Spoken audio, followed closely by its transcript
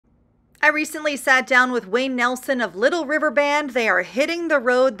I recently sat down with Wayne Nelson of Little River Band. They are hitting the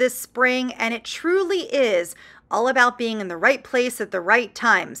road this spring, and it truly is all about being in the right place at the right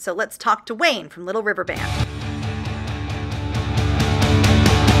time. So let's talk to Wayne from Little River Band.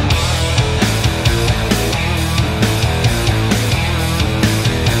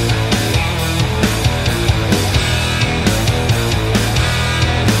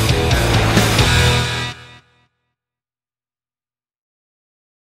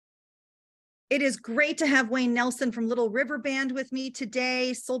 It is great to have Wayne Nelson from Little River Band with me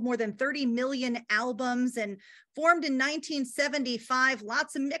today. Sold more than 30 million albums and formed in 1975.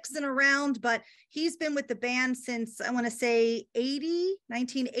 Lots of mixing around, but he's been with the band since, I want to say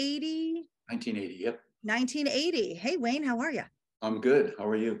 1980. 1980, yep. 1980. Hey, Wayne, how are you? I'm good. How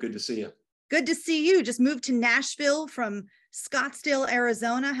are you? Good to see you. Good to see you. Just moved to Nashville from Scottsdale,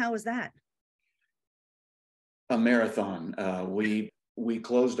 Arizona. How was that? A marathon. We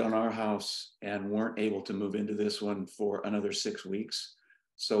closed on our house and weren't able to move into this one for another 6 weeks.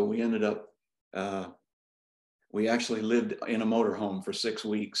 So we ended up, we actually lived in a motorhome for 6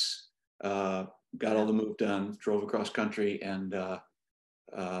 weeks, got all the move done, drove across country. And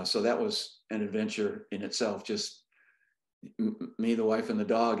so that was an adventure in itself. Just me, the wife, and the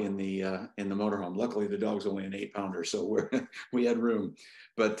dog in the motorhome. Luckily, the dog's only an 8-pounder, so we had room.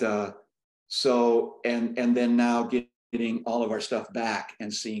 But so and then now getting all of our stuff back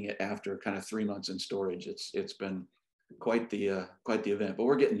and seeing it after kind of 3 months in storage. It's been quite the event, but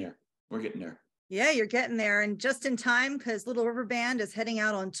we're getting there. We're getting there. Yeah, you're getting there, and just in time because Little River Band is heading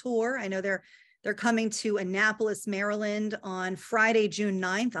out on tour. I know they're coming to Annapolis, Maryland on Friday, June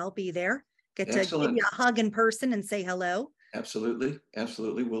 9th. I'll be there. Get to give you a hug in person and say hello. Absolutely,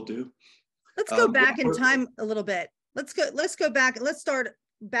 absolutely, will do. Let's go back in time a little bit. Let's go back. Let's start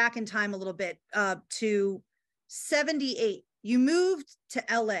back in time a little bit to 78. You moved to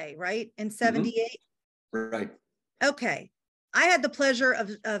LA, right? In 78? Right. Okay. I had the pleasure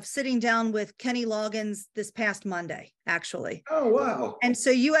of sitting down with Kenny Loggins this past Monday, actually. Oh, wow. And so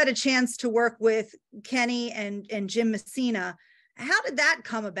you had a chance to work with Kenny and Jim Messina. How did that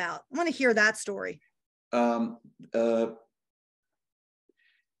come about? I want to hear that story. The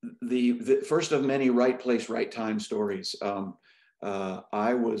first of many right place, right time stories.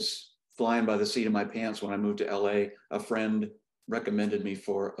 I was flying by the seat of my pants when I moved to LA. A friend recommended me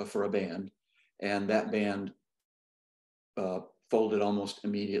for a band, and that band folded almost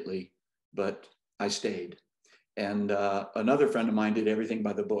immediately, but I stayed. And another friend of mine did everything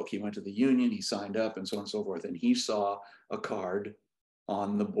by the book. He went to the union, he signed up, and so on and so forth. And he saw a card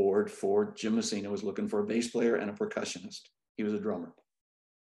on the board for Jim Messina was looking for a bass player and a percussionist. He was a drummer.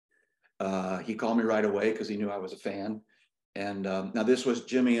 He called me right away because he knew I was a fan. And now this was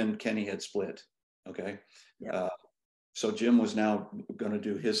Jimmy and Kenny had split. Okay. Yep. So Jim was now going to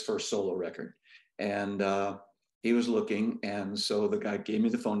do his first solo record. And he was looking. And so the guy gave me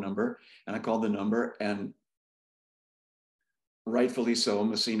the phone number and I called the number, and rightfully so,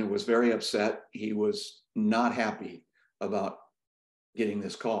 Messina was very upset. He was not happy about getting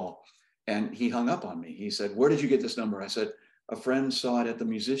this call. And he hung up on me. He said, "Where did you get this number?" I said, "A friend saw it at the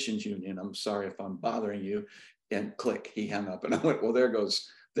Musicians Union. I'm sorry if I'm bothering you." And click, he hung up. And I went, "Well, there goes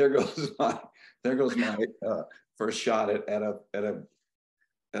my first shot at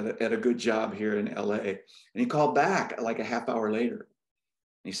a good job here in LA." And he called back like a half hour later.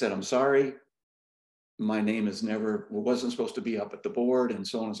 He said, "I'm sorry, my name wasn't supposed to be up at the board," and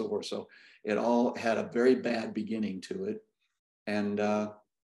so on and so forth. So it all had a very bad beginning to it. And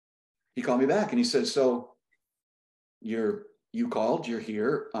he called me back and he said, "So you called, you're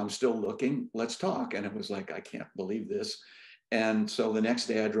here, I'm still looking, let's talk." And it was like, I can't believe this. And so the next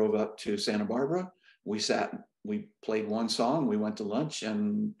day I drove up to Santa Barbara. We played one song, we went to lunch,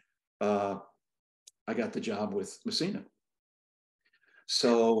 and I got the job with Messina.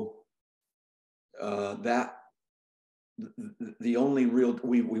 So the only real,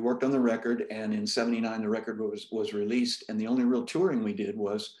 we worked on the record, and in 79 the record was released, and the only real touring we did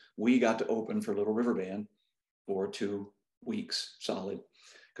was we got to open for Little River Band for 2 weeks solid,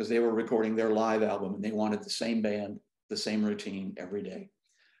 because they were recording their live album and they wanted the same band, the same routine every day.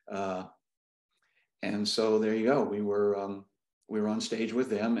 And so there you go. We were on stage with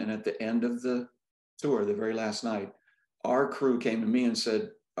them, and at the end of the tour, the very last night, our crew came to me and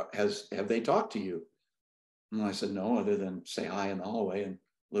said, have they talked to you? And I said, "No, other than say hi in the hallway." And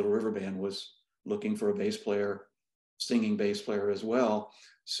Little River Band was looking for a bass player, singing bass player as well.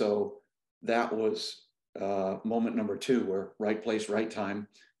 So that was moment number 2, where right place, right time.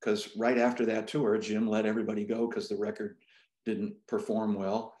 Because right after that tour, Jim let everybody go because the record didn't perform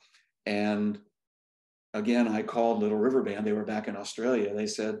well. And again, I called Little River Band. They were back in Australia. They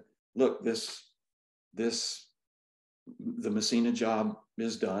said, look, the Messina job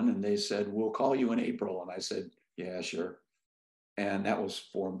is done. And they said, we'll call you in April. And I said, yeah, sure. And that was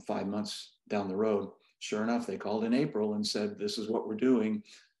 4 or 5 months down the road. Sure enough, they called in April and said, this is what we're doing.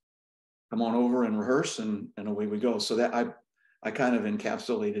 Come on over and rehearse, and away we go. So that I kind of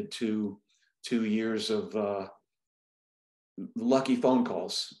encapsulated 2 years of lucky phone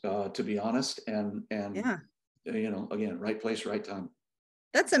calls, to be honest. And Yeah, again, right place, right time.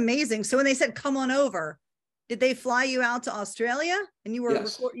 that's amazing. So when they said come on over, did they fly you out to Australia and you were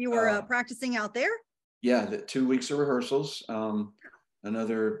Yes. practicing out there? Yeah, the 2 weeks of rehearsals,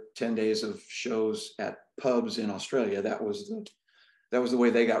 another 10 days of shows at pubs in Australia. That was the way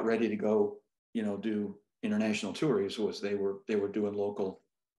they got ready to go, do international tours. Was they were doing local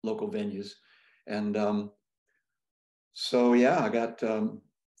venues. And so yeah, I got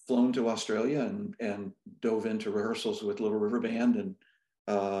flown to Australia and dove into rehearsals with Little River Band, and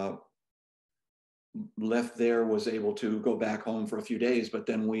left there, was able to go back home for a few days. But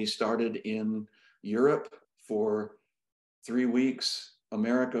then we started in Europe for 3 weeks,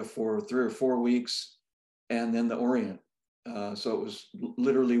 America for 3 or 4 weeks, and then the Orient. So it was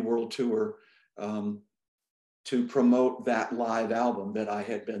literally world tour, to promote that live album that I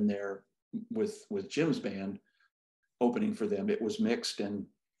had been there with Jim's band opening for them. It was mixed, and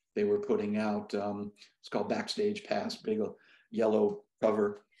they were putting out, it's called Backstage Pass, big yellow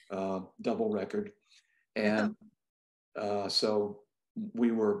cover, double record. And so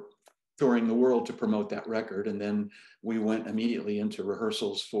we were touring the world to promote that record. And then we went immediately into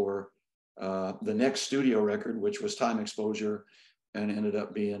rehearsals for the next studio record, which was Time Exposure, and ended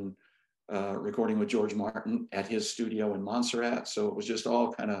up being recording with George Martin at his studio in Montserrat. So it was just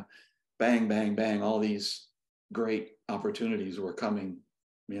all kind of bang, bang, bang. All these great opportunities were coming,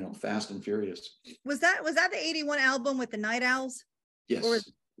 fast and furious. Was that the 81 album with the Night Owls? Yes.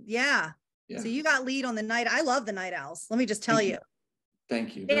 Yeah. So you got lead on the Night. I love the Night Owls. Let me just tell you.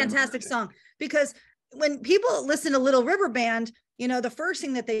 Thank you. Fantastic song. Because when people listen to Little River Band, the first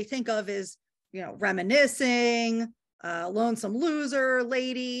thing that they think of is, Reminiscing, Lonesome Loser,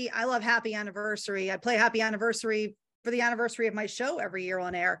 Lady. I love Happy Anniversary. I play Happy Anniversary for the anniversary of my show every year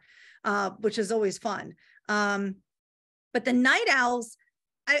on air, which is always fun. But the Night Owls,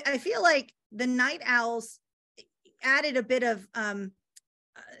 I feel like the Night Owls added a bit of,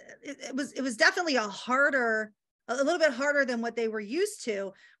 it was definitely a little bit harder than what they were used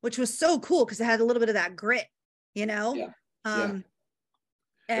to, which was so cool because it had a little bit of that grit, Yeah.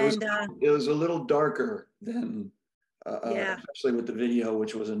 And it was a little darker than, especially with the video,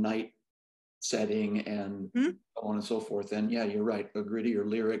 which was a night setting and so on and so forth. And yeah, you're right, a grittier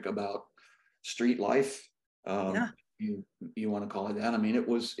lyric about street life. You want to call it that. I mean, there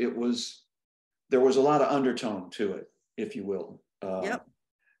was a lot of undertone to it, if you will.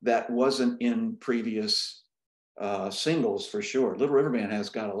 That wasn't in previous singles, for sure. Little River Band has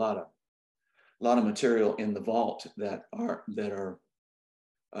got a lot of material in the vault that are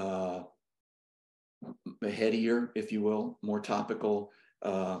headier, if you will, more topical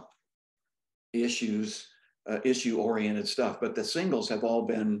issue-oriented stuff. But the singles have all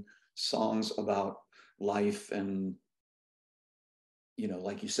been songs about life and,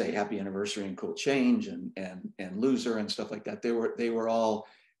 like you say, Happy Anniversary and Cool Change and Loser and stuff like that. They were all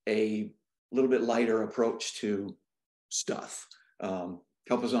a little bit lighter approach to stuff.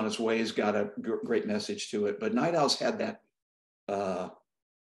 Help Us on Its Way's got a great message to it, but Night Owls had that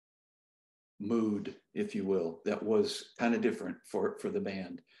mood, if you will, that was kind of different for the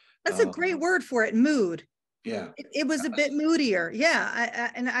band. That's a great word for it, mood. Yeah, it was a bit moodier. Yeah,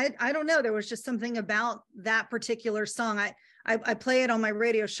 I don't know. There was just something about that particular song. I play it on my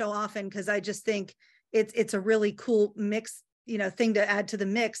radio show often because I just think it's a really cool mix, thing to add to the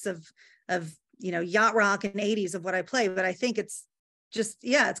mix of yacht rock and 80s of what I play. But I think it's just,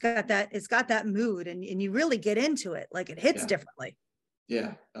 it's got that mood, and you really get into it. Like, it hits differently.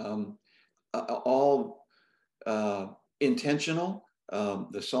 Yeah. All intentional.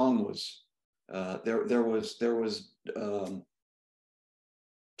 The song was there was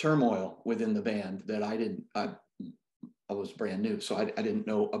turmoil within the band that I was brand new, so I didn't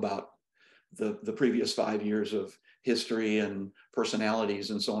know about the previous 5 years of history and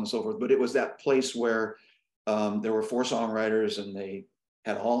personalities and so on and so forth. But it was that place where there were 4 songwriters, and they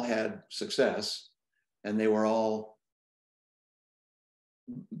had all had success, and they were all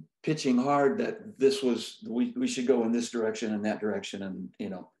pitching hard that we should go in this direction and that direction, and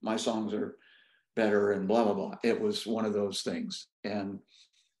my songs are better and blah blah blah. It was one of those things, and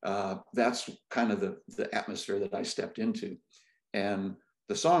that's kind of the atmosphere that I stepped into. And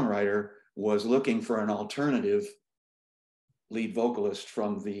the songwriter was looking for an alternative lead vocalist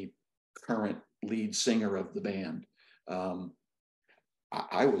from the current lead singer of the band.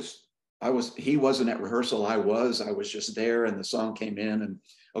 He wasn't at rehearsal. I was just there, and the song came in, and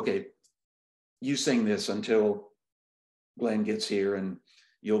okay, you sing this until Glenn gets here, and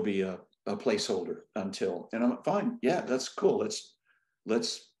you'll be a placeholder until, and I'm fine. Yeah, that's cool.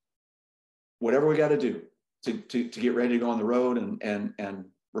 Let's whatever we got to do to get ready to go on the road and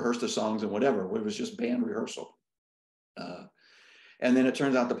rehearse the songs and whatever. It was just band rehearsal. And then it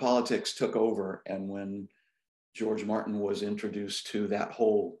turns out the politics took over. And when George Martin was introduced to that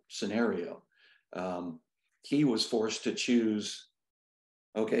whole scenario, he was forced to choose,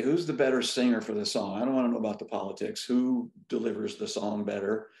 okay, who's the better singer for the song? I don't want to know about the politics. Who delivers the song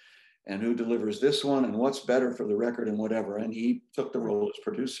better? And who delivers this one? And what's better for the record and whatever? And he took the role as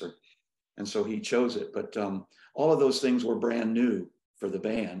producer. And so he chose it. But all of those things were brand new for the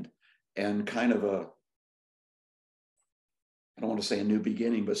band, and kind of I don't want to say a new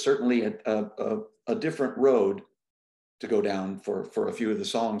beginning, but certainly a different road to go down for a few of the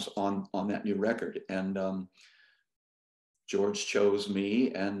songs on that new record. And George chose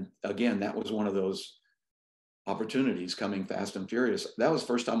me. And again, that was one of those opportunities coming fast and furious. That was the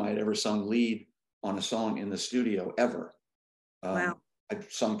first time I had ever sung lead on a song in the studio ever. Wow. I've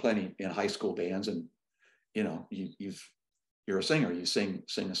sung plenty in high school bands, and you're a singer, you sing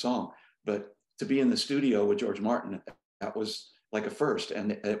a song, but to be in the studio with George Martin, that was like a first.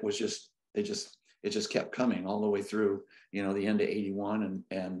 And it was just, it just kept coming all the way through, the end of 81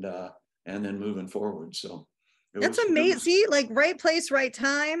 and then moving forward. So that's amazing. See, like right place, right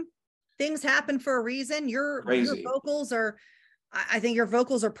time. Things happen for a reason. Your vocals are, I think your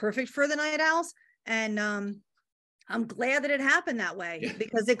vocals are perfect for the Night Owls. And I'm glad that it happened that way,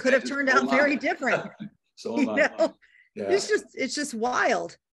 because it could have turned out very different. So am I. Yeah. It's just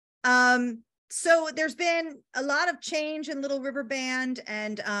wild. So there's been a lot of change in Little River Band,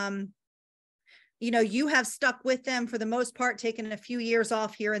 and you have stuck with them for the most part, taking a few years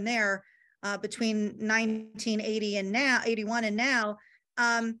off here and there between 1980 and now, 81 and now.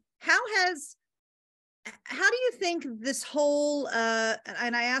 How do you think this whole,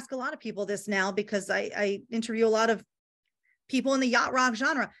 and I ask a lot of people this now because I interview a lot of people in the yacht rock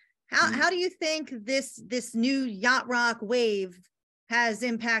genre. How do you think this new yacht rock wave has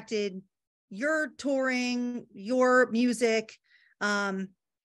impacted your touring, your music,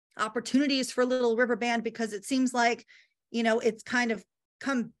 opportunities for Little River Band? Because it seems like, it's kind of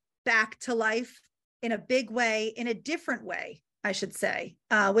come back to life in a big way, in a different way, I should say,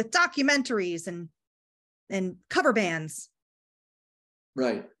 with documentaries and cover bands.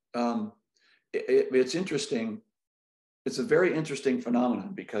 Right. It's interesting. It's a very interesting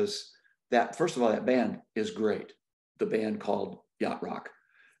phenomenon, because first of all, that band is great. The band called Yacht Rock.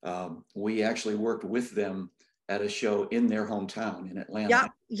 We actually worked with them at a show in their hometown in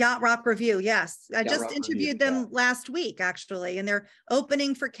Atlanta. Yacht Rock Review. Yes. I just interviewed them last week, actually, and they're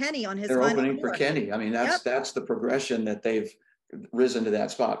opening for Kenny on his They're opening for Kenny. I mean, that's the progression that they've risen to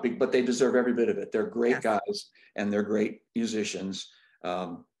that spot, but they deserve every bit of it. They're great guys, and they're great musicians.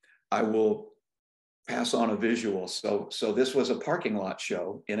 I will pass on a visual. So this was a parking lot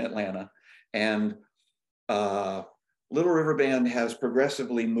show in Atlanta, and Little River Band has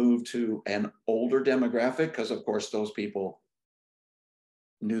progressively moved to an older demographic, because of course those people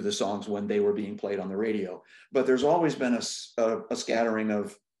knew the songs when they were being played on the radio. But there's always been a scattering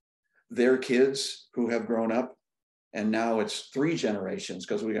of their kids who have grown up, and now it's 3 generations,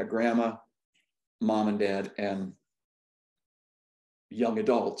 because we got grandma, mom and dad, and young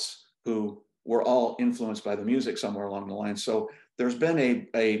adults who were all influenced by the music somewhere along the line. So there's been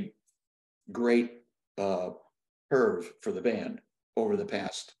a great curve for the band over the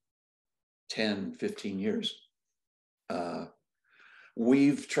past 10, 15 years.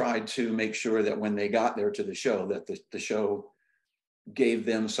 We've tried to make sure that when they got there to the show, that the show gave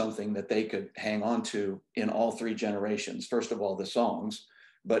them something that they could hang on to in all 3 generations. First of all, the songs,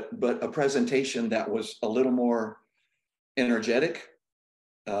 but a presentation that was a little more energetic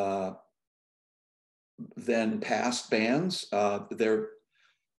than past bands.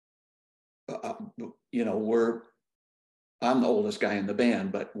 I'm the oldest guy in the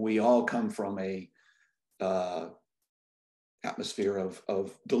band, but we all come from a atmosphere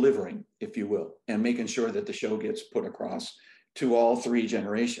of delivering, if you will, and making sure that the show gets put across to all 3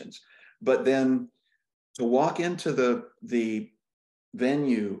 generations. But then to walk into the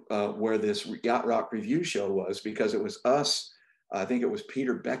venue where this Yacht Rock Review show was, because it was us, I think it was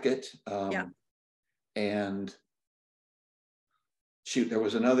Peter Beckett, and shoot, there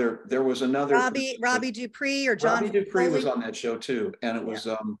was another Robbie Dupree or John. Robbie Dupree was on that show too, and it was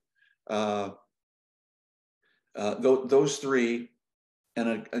those 3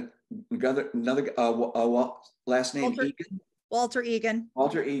 and another last name Walter, Egan. Walter Egan.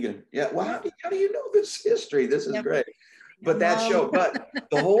 Walter Egan. Yeah. Wow. Yep. How do you know this history? This is Yep. great. But that show, but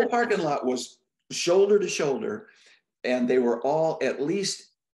the whole parking lot was shoulder to shoulder, and they were all at least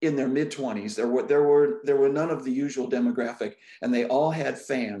in their mid-20s. There were none of the usual demographic, and they all had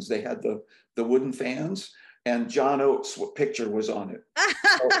fans. They had the wooden fans, and John Oates' picture was on it.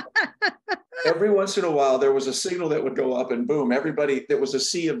 So every once in a while, there was a signal that would go up, and boom, everybody, there was a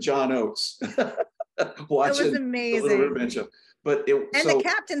sea of John Oates watching It was the Little River amazing. Band show. But it And so the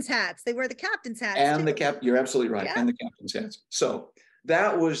captain's hats. They wear the captain's hats and too. you're absolutely right, Yeah. and the captain's hats. So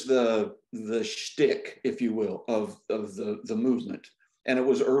that was the shtick, if you will, of the movement. And it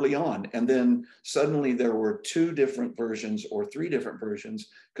was early on. And then suddenly there were 2 different versions or 3 different versions,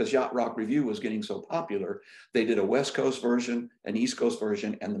 because Yacht Rock Review was getting so popular. They did a West Coast version, an East Coast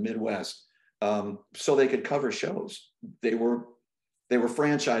version, and the Midwest, so they could cover shows. They were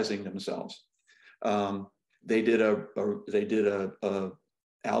franchising themselves. They did a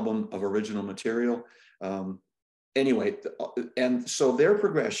album of original material. Anyway, and so their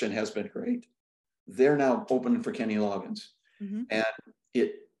progression has been great. They're now open for Kenny Loggins. Mm-hmm. And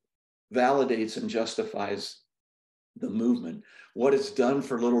it validates and justifies the movement. What it's done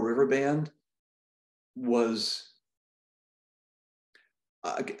for Little River Band was,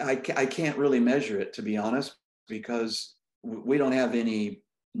 I can't really measure it, to be honest, because we don't have any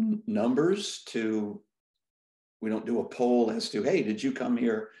numbers we don't do a poll as to, hey, did you come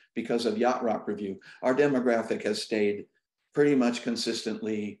here because of Yacht Rock Review? Our demographic has stayed pretty much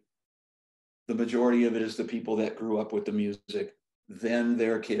consistently. The majority of it is the people that grew up with the music, then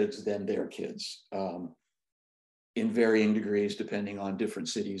their kids, in varying degrees, depending on different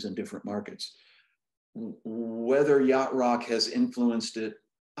cities and different markets. Whether Yacht Rock has influenced it,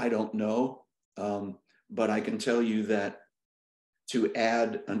 I don't know. But I can tell you that to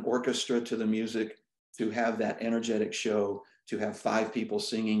add an orchestra to the music, to have that energetic show, to have 5 people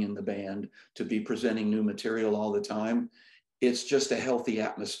singing in the band, to be presenting new material all the time, it's just a healthy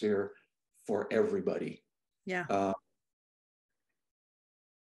atmosphere for everybody. Yeah.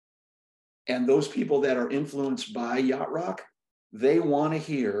 And those people that are influenced by Yacht Rock, they want to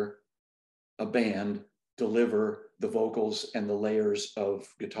hear a band deliver the vocals and the layers of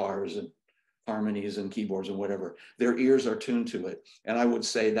guitars and harmonies and keyboards and whatever. Their ears are tuned to it. And I would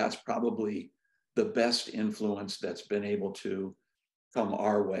say that's probably the best influence that's been able to come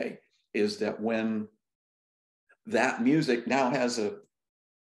our way, is that when that music now has a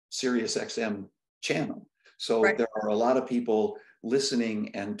Sirius XM channel. So right. There are a lot of people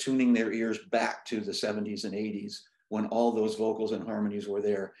listening and tuning their ears back to the 70s and 80s when all those vocals and harmonies were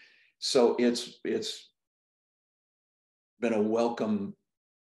there. So it's been a welcome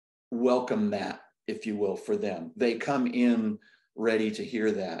mat, if you will, for them. They come in ready to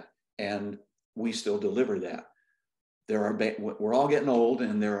hear that, and we still deliver that. We're all getting old,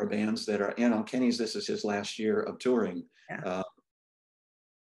 and there are bands that are, Kenny's, this is his last year of touring. Yeah.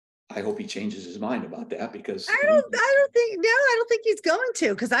 I hope he changes his mind about that, because I don't think he's going to,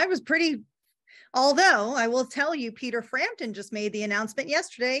 because I was pretty, although I will tell you, Peter Frampton just made the announcement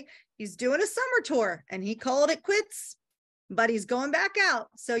yesterday. He's doing a summer tour, and he called it quits, but he's going back out.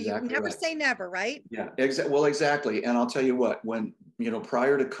 So exactly, you never right. Say never, right? Yeah, well, exactly. And I'll tell you what, when,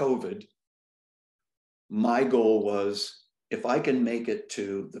 prior to COVID, my goal was, if I can make it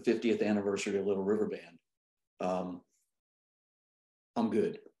to the 50th anniversary of Little River Band, I'm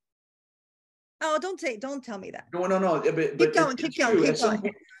good. Oh, don't tell me that. No. But keep going.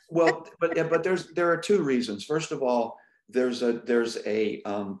 Well, but there are 2 reasons. First of all, there's a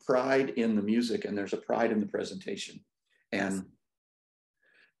pride in the music, and there's a pride in the presentation. And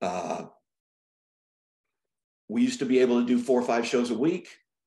we used to be able to do 4 or 5 shows a week,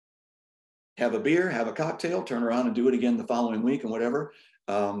 have a beer, have a cocktail, turn around and do it again the following week and whatever.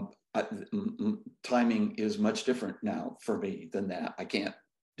 Timing is much different now for me than that. I can't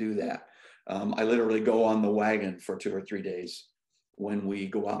do that. I literally go on the wagon for 2 or 3 days when we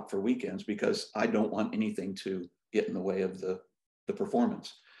go out for weekends, because I don't want anything to get in the way of the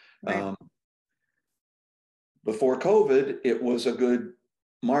performance. Right. Before COVID, it was a good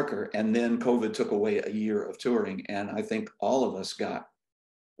marker. And then COVID took away a year of touring. And I think all of us got,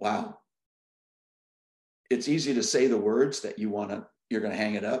 wow. It's easy to say the words that you're going to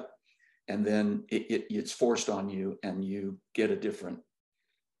hang it up. And then it's forced on you, and you get a different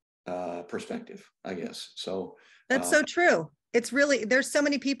perspective, I guess. So that's so true. It's really, there's so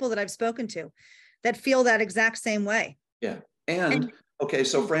many people that I've spoken to that feel that exact same way. Yeah. And okay,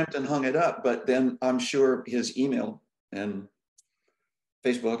 so Frampton hung it up, but then I'm sure his email and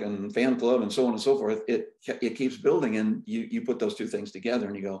Facebook and fan club and so on and so forth, it keeps building, and you put those two things together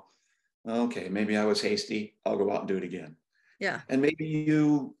and you go, okay, maybe I was hasty. I'll go out and do it again. Yeah. And maybe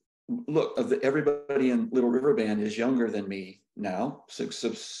you look, everybody in Little River Band is younger than me now,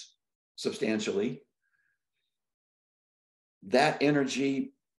 substantially. That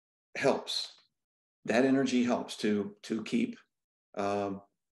energy helps. That energy helps to keep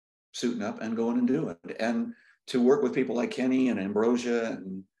suiting up and going and doing it. And to work with people like Kenny and Ambrosia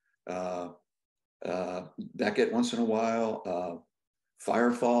and Beckett once in a while,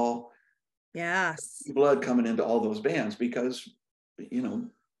 Firefall. Yes. Blood coming into all those bands, because, you know,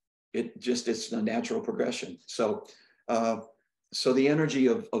 it's a natural progression. So so the energy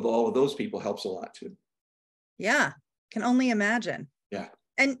of all of those people helps a lot too. Yeah. Can only imagine. Yeah.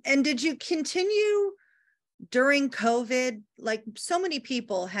 And did you continue during COVID? Like, so many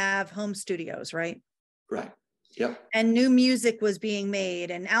people have home studios, right? Right. Yep. And new music was being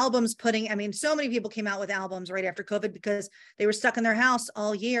made and albums I mean, so many people came out with albums right after COVID because they were stuck in their house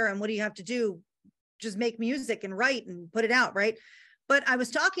all year. And what do you have to do? Just make music and write and put it out, right? But I was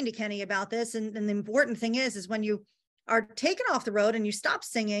talking to Kenny about this, and the important thing is when you are taken off the road and you stop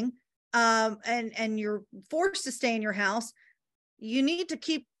singing, and you're forced to stay in your house, you need to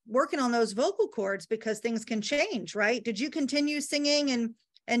keep working on those vocal cords because things can change, right? Did you continue singing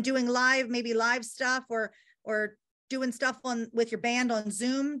and doing maybe live stuff, or doing stuff with your band on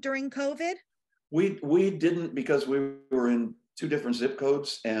Zoom during COVID? We didn't, because we were in two different zip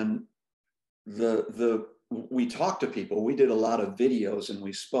codes, and we talked to people. We did a lot of videos and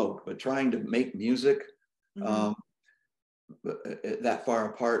we spoke, but trying to make music that far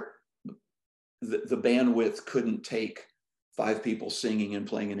apart, the bandwidth couldn't take 5 people singing and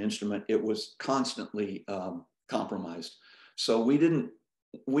playing an instrument. It was constantly compromised. So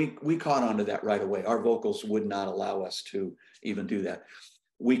we caught onto that right away. Our vocals would not allow us to even do that.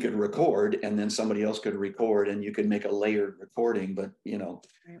 We could record, and then somebody else could record, and you could make a layered recording, but you know,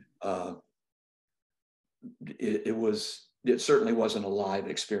 it certainly wasn't a live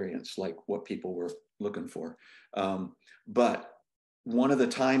experience like what people were looking for. But one of the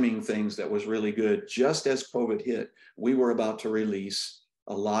timing things that was really good, just as COVID hit, we were about to release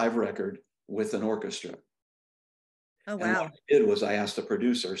a live record with an orchestra. Oh, wow. And what I did was I asked the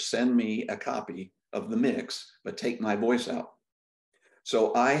producer, send me a copy of the mix, but take my voice out.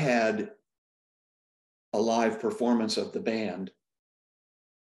 So I had a live performance of the band,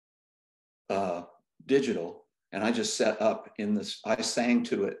 digital, and I just set up in this, I sang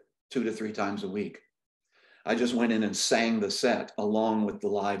to it 2 to 3 times a week. I just went in and sang the set along with the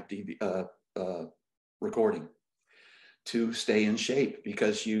live recording to stay in shape,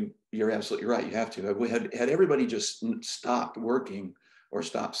 because you're absolutely right. You have to. Had everybody just stopped working or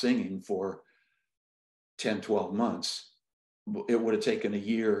stopped singing for 10, 12 months, it would have taken a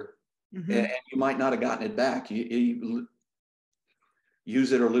year, and you might not have gotten it back. You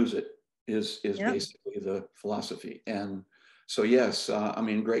use it or lose it is basically the philosophy. And so, yes, I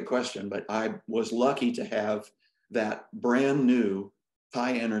mean, great question, but I was lucky to have that brand new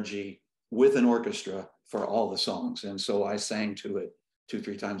high energy with an orchestra for all the songs. And so I sang to it 2,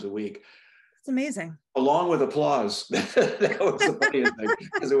 3 times a week. It's amazing. Along with applause. That was the funniest thing,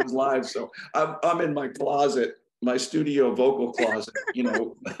 because it was live. So I'm in my closet, my studio vocal closet, you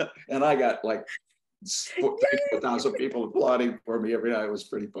know, and I got like 4,000 people applauding for me every night. It was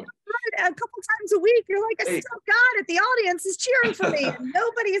pretty fun. Right, a couple times a week, you're like, I still got it. The audience is cheering for me, and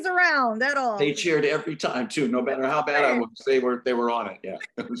nobody's around at all. They cheered every time too, no matter how bad I was. They were on it. Yeah,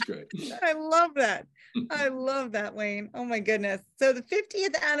 it was great. I love that. I love that, Wayne. Oh my goodness. So the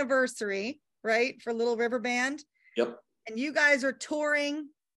 50th anniversary, right, for Little River Band. Yep. And you guys are touring.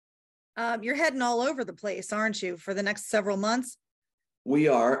 You're heading all over the place, aren't you, for the next several months? We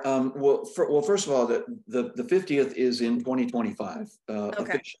are. Well, first of all, the 50th is in 2025. Okay.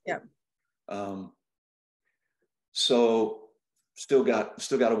 Officially. Yeah. So still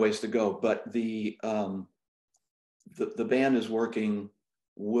got a ways to go, but the band is working.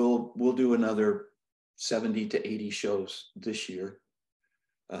 We'll do another 70 to 80 shows this year,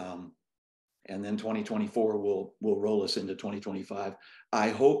 and then 2024 will roll us into 2025. I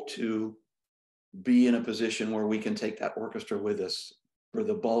hope to be in a position where we can take that orchestra with us for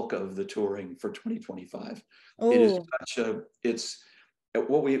the bulk of the touring for 2025. Oh. It is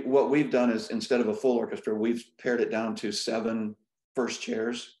what we've done is, instead of a full orchestra, we've pared it down to 7 first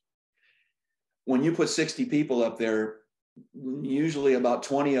chairs. When you put 60 people up there, usually about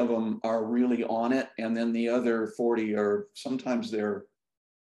 20 of them are really on it, and then the other 40 are sometimes the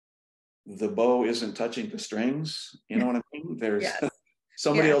bow isn't touching the strings. You know what I mean? There's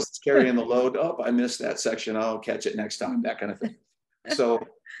somebody else is carrying the load. Oh, I missed that section. I'll catch it next time. That kind of thing. So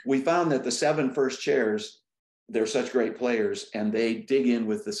we found that the 7 first chairs, they're such great players, and they dig in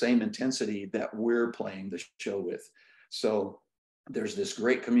with the same intensity that we're playing the show with. So there's this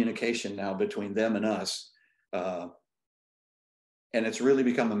great communication now between them and us. And it's really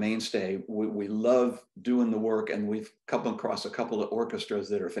become a mainstay. We love doing the work, and we've come across a couple of orchestras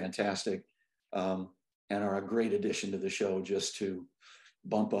that are fantastic, and are a great addition to the show, just to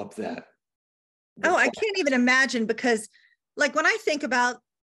bump up that. Oh, I can't even imagine, because like when I think about,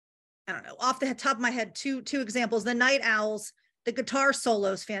 I don't know, off the top of my head, two examples, the Night Owls, the guitar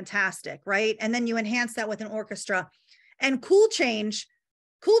solo is fantastic, right? And then you enhance that with an orchestra. And Cool Change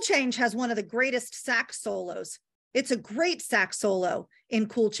has one of the greatest sax solos. It's a great sax solo in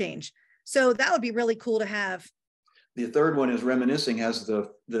Cool Change. So that would be really cool to have. The third one is Reminiscing, has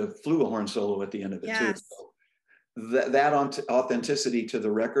the flugelhorn solo at the end of it, yes. too. So that authenticity to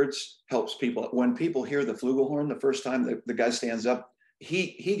the records helps people. When people hear the flugelhorn the first time the guy stands up,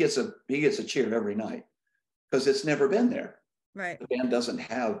 he gets a cheer every night, because it's never been there. Right. The band doesn't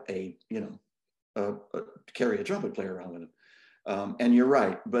have carry a trumpet player around with them. And you're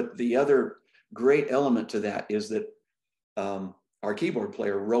right. But the other great element to that is that our keyboard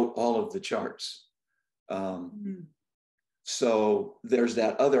player wrote all of the charts. So there's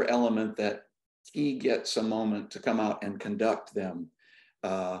that other element that he gets a moment to come out and conduct them,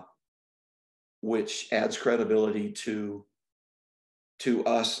 which adds credibility to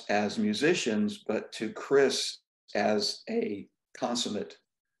us as musicians, but to Chris as a consummate.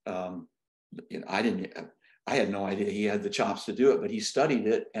 I had no idea he had the chops to do it, but he studied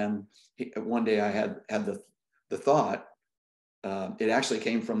it. And one day I had the thought, it actually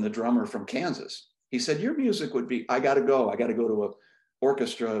came from the drummer from Kansas. He said, your music would be, I got to go to a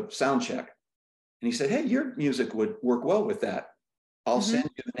orchestra sound check. And he said, hey, your music would work well with that. I'll send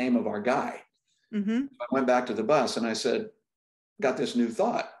you the name of our guy. I went back to the bus and I said, got this new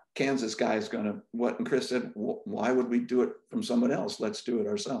thought. Kansas guy is going to what? And Chris said, why would we do it from someone else? Let's do it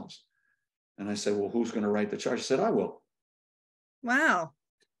ourselves. And I said, well, who's going to write the charge? He said, I will. Wow.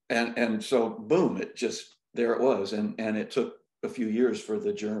 And so boom, there it was. And it took a few years for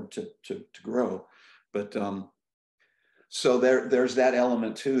the germ to grow. But so there's that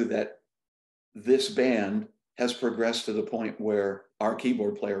element too, that this band has progressed to the point where our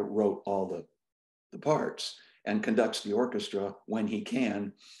keyboard player wrote all the parts and conducts the orchestra when he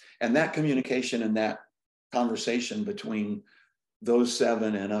can. And that communication and that conversation between those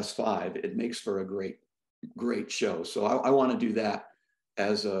 7 and us 5, it makes for a great show. So I want to do that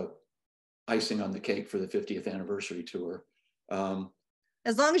as a icing on the cake for the 50th anniversary tour.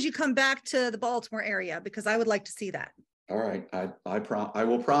 As long as you come back to the Baltimore area, because I would like to see that. All right, I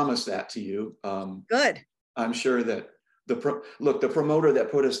will promise that to you. Good. I'm sure that the promoter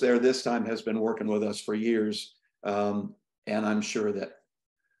that put us there this time has been working with us for years, and I'm sure that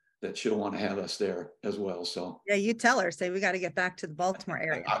she'll want to have us there as well. So yeah, you tell her, say we got to get back to the Baltimore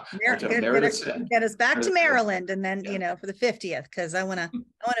area. Meredith get us back to Maryland, and then for the 50th, because I want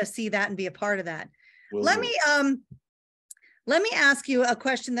to see that and be a part of that. Let me ask you a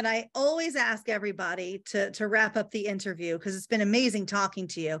question that I always ask everybody to wrap up the interview, because it's been amazing talking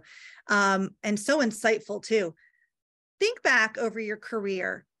to you, and so insightful too. Think back over your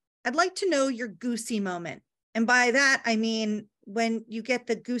career. I'd like to know your goosey moment. And by that, I mean, when you get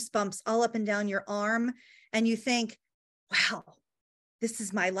the goosebumps all up and down your arm and you think, wow, this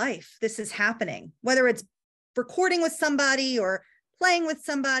is my life. This is happening. Whether it's recording with somebody or playing with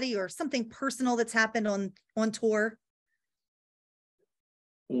somebody or something personal that's happened on tour.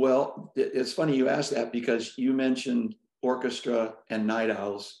 Well, it's funny you asked that, because you mentioned orchestra and Night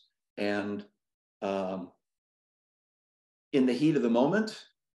Owls, and in the heat of the moment,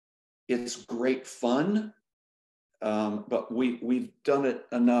 it's great fun, but we've done it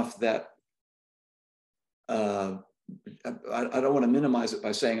enough that I don't want to minimize it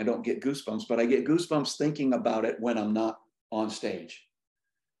by saying I don't get goosebumps, but I get goosebumps thinking about it when I'm not on stage.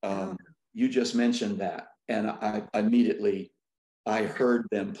 You just mentioned that, and I immediately, I heard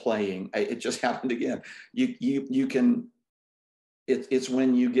them playing. It just happened again. You can, it's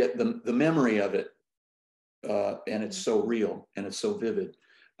when you get the memory of it, and it's so real and it's so vivid.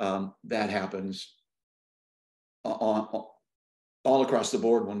 That happens all across the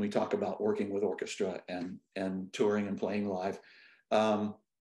board when we talk about working with orchestra and touring and playing live.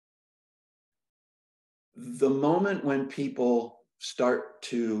 The moment when people start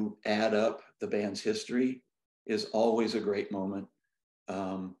to add up the band's history is always a great moment.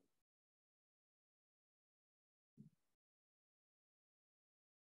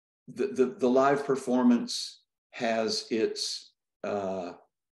 The live performance has its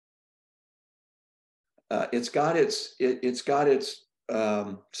got its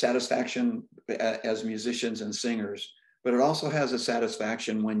satisfaction as musicians and singers, but it also has a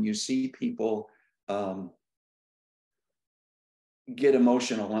satisfaction when you see people get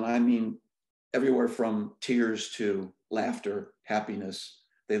emotional. And I mean, everywhere from tears to laughter, happiness.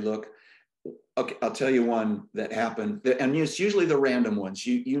 They look, okay, I'll tell you one that happened, and it's usually the random ones.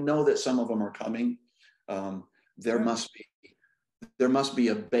 You know that some of them are coming. There must be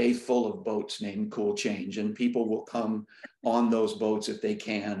a bay full of boats named Cool Change, and people will come on those boats if they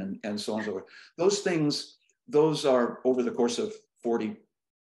can, and so on and so forth. Those things, those are over the course of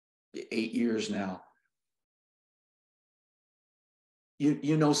 48 years now.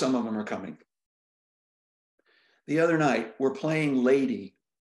 You know some of them are coming. The other night, we're playing Lady,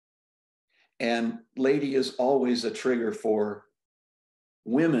 and Lady is always a trigger for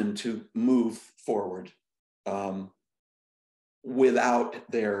women to move forward without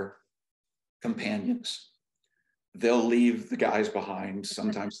their companions. They'll leave the guys behind.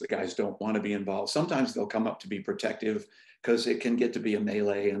 Sometimes the guys don't want to be involved. Sometimes they'll come up to be protective because it can get to be a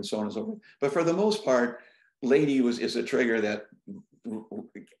melee and so on and so forth. But for the most part, Lady is a trigger that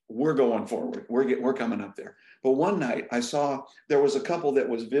we're going forward. We're coming up there. But one night I saw there was a couple that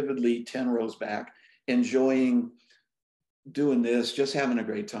was vividly 10 rows back, enjoying doing this, just having a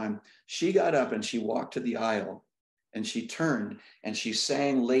great time. She got up and she walked to the aisle and she turned and she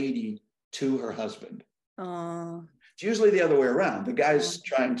sang Lady to her husband. Aww. It's usually the other way around. The guy's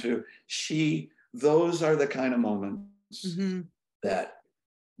trying to, those are the kind of moments that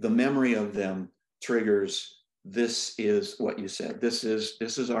the memory of them triggers. This is what you said. This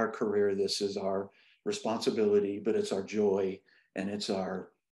is our career. This is our responsibility, but it's our joy, and that's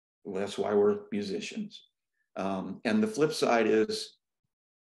why we're musicians. And the flip side is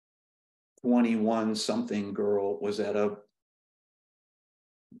 21 something girl was at a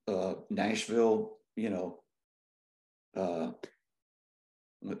Nashville,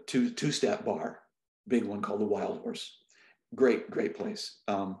 two-step bar, big one called the Wild Horse. Great place.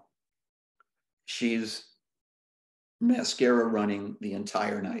 She's mascara running the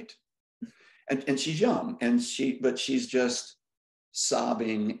entire night. And she's young, but she's just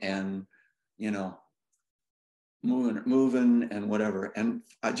sobbing and, moving and whatever. And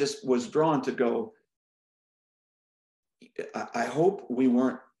I just was drawn to go, I hope we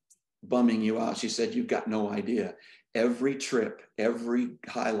weren't bumming you out. She said, you've got no idea. Every trip, every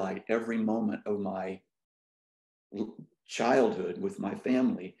highlight, every moment of my childhood with my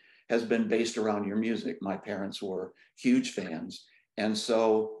family has been based around your music. My parents were huge fans. And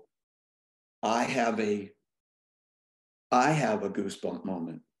so I have a goosebump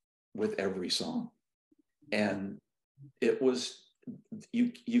moment with every song. And it was,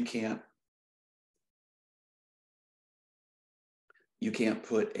 you can't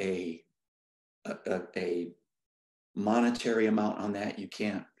put a monetary amount on that. You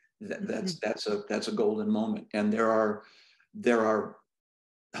can't. That's a golden moment. And there are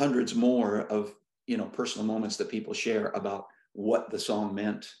hundreds more of personal moments that people share about what the song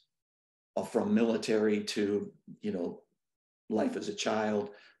meant, from military to life as a child,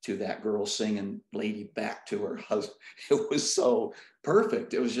 to that girl singing Lady back to her husband. It was so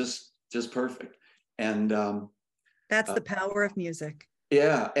perfect. It was just perfect. And that's the power of music.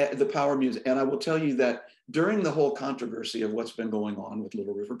 Yeah, the power of music. And I will tell you that during the whole controversy of what's been going on with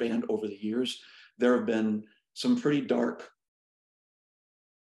Little River Band over the years, there have been some pretty dark,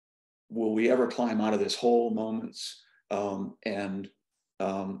 will we ever climb out of this hole moments, and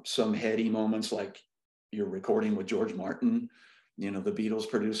some heady moments, like your recording with George Martin, the Beatles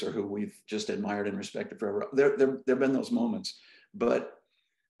producer who we've just admired and respected forever. There have been those moments. But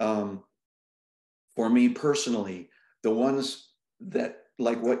for me personally, the ones that,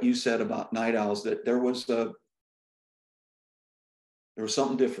 like what you said about Night Owls, that there was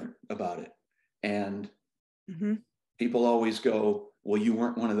something different about it. And people always go, well, you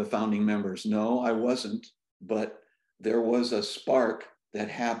weren't one of the founding members. No, I wasn't. But there was a spark that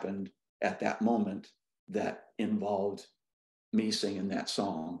happened at that moment that involved me singing that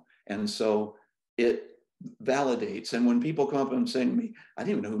song. And so it validates. And when people come up and say to me, I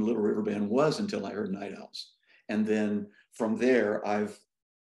didn't even know who Little River Band was until I heard Night Owls. And then from there, I've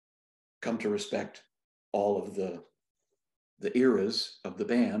come to respect all of the eras of the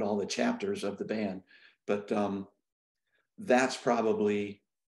band, all the chapters of the band. But that's probably,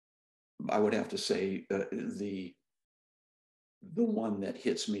 I would have to say, the one that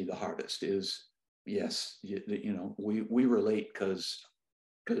hits me the hardest is, yes, we relate because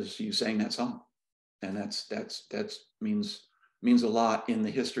you sang that song, and that means a lot in the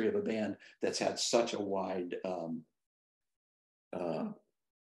history of a band that's had such a wide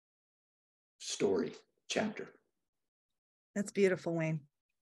story chapter. That's beautiful, Wayne.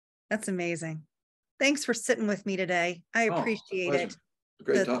 That's amazing. Thanks for sitting with me today. I appreciate it.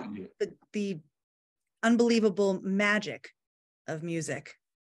 Great talking to you. The unbelievable magic of music.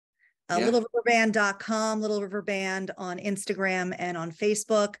 LittleRiverBand.com, Little River Band on Instagram and on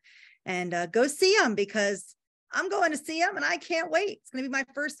Facebook. And go see them, because I'm going to see them and I can't wait. It's going to be my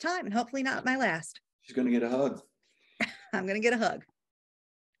first time and hopefully not my last. She's going to get a hug. I'm going to get a hug.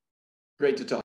 Great to talk.